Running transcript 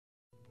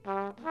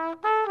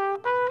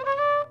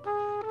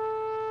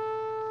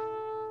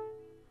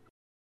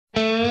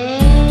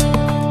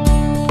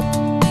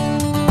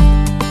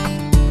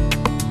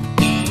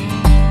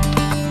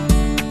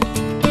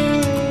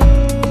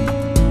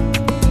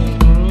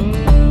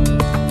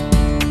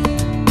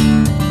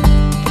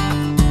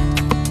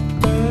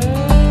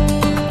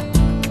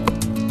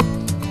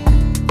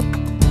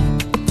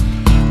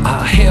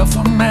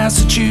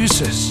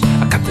Massachusetts,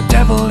 I got the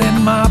devil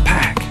in my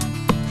pack.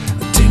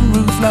 A tin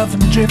roof loving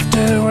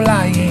drifter, well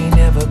I ain't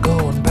ever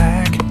going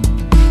back.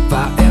 If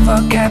I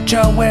ever catch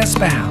a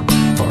westbound,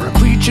 for a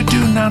preacher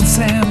do not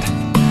send,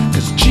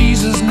 'cause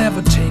Jesus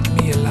never take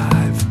me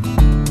alive.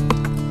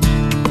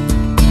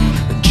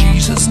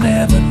 Jesus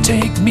never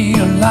take me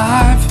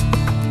alive.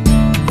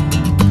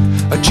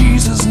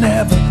 Jesus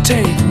never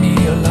take me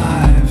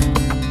alive.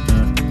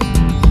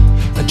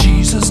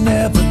 Jesus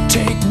never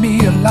take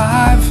me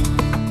alive.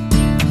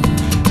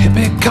 He'll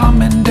be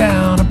coming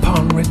down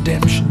upon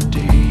redemption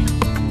day.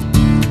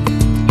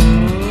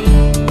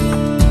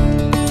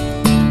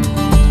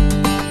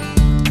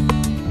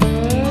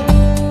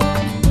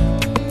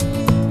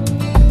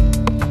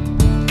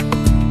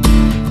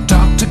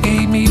 Doctor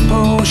gave me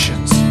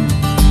potions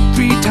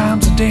 3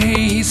 times a day,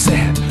 he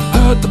said.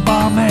 Heard the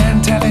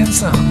barman telling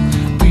some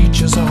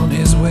preachers on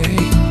his way.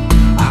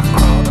 I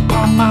crawled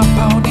upon my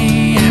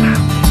pony and I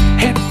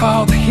head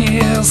for the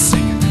hills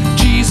singing,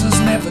 Jesus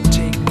never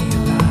take me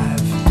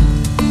alive.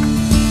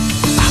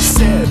 I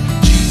said,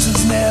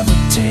 Jesus never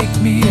take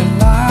me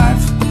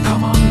alive.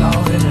 Come on,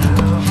 Lordy,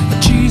 now.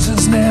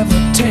 Jesus never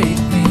take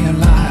me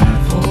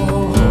alive.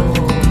 Oh,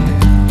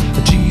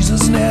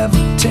 Jesus never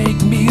take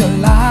me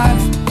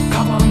alive.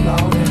 Come on,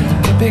 Lordy,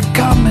 now. He'll be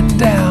coming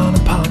down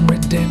upon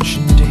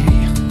redemption day.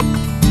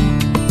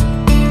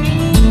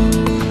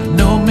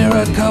 No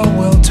miracle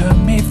will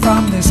turn me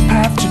from this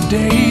path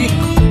today.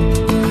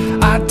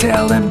 I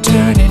tell them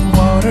turning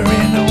water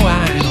into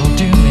wine will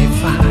do me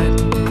fine.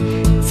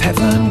 If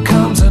heaven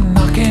comes a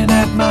knocking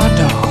at my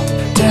door,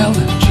 tell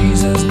them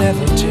Jesus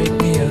never take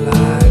me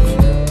alive.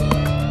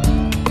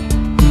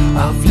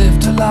 I've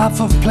lived a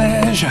life of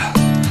pleasure,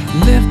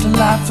 lived a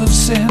life of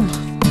sin.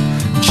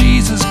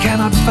 Jesus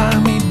cannot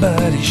find me,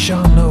 but he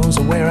sure knows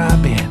where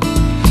I've been.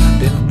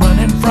 Been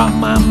running from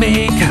my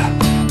maker,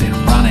 been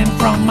running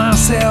from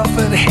myself,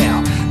 but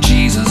hell,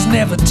 Jesus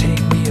never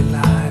take me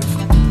alive.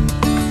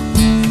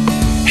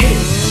 Hey,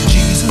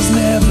 Jesus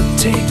never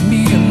take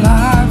me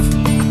alive.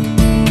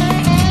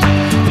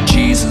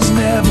 Jesus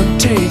never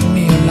take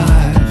me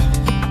alive.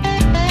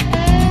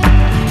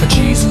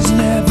 Jesus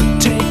never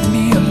take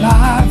me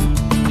alive.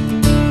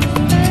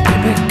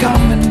 He'll be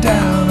coming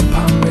down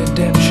upon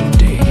redemption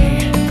day.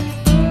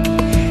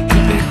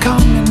 He'll be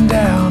coming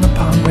down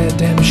upon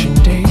redemption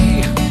day.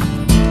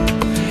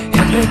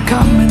 He'll be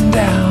coming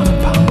down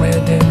upon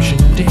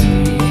redemption day.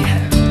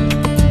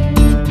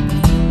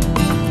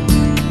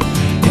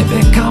 He'll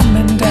be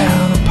coming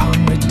down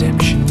upon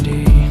redemption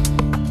day.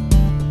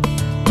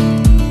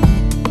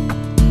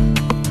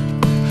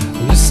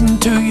 Listen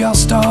to your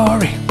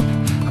story,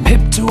 I'm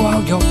hip to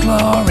all your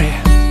glory,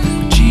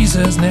 but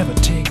Jesus never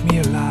take me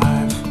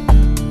alive.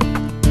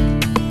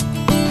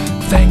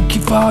 Thank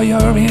you for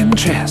your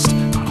interest,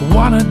 but I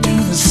wanna do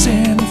the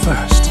sin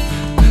first.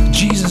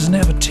 Jesus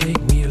never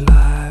take me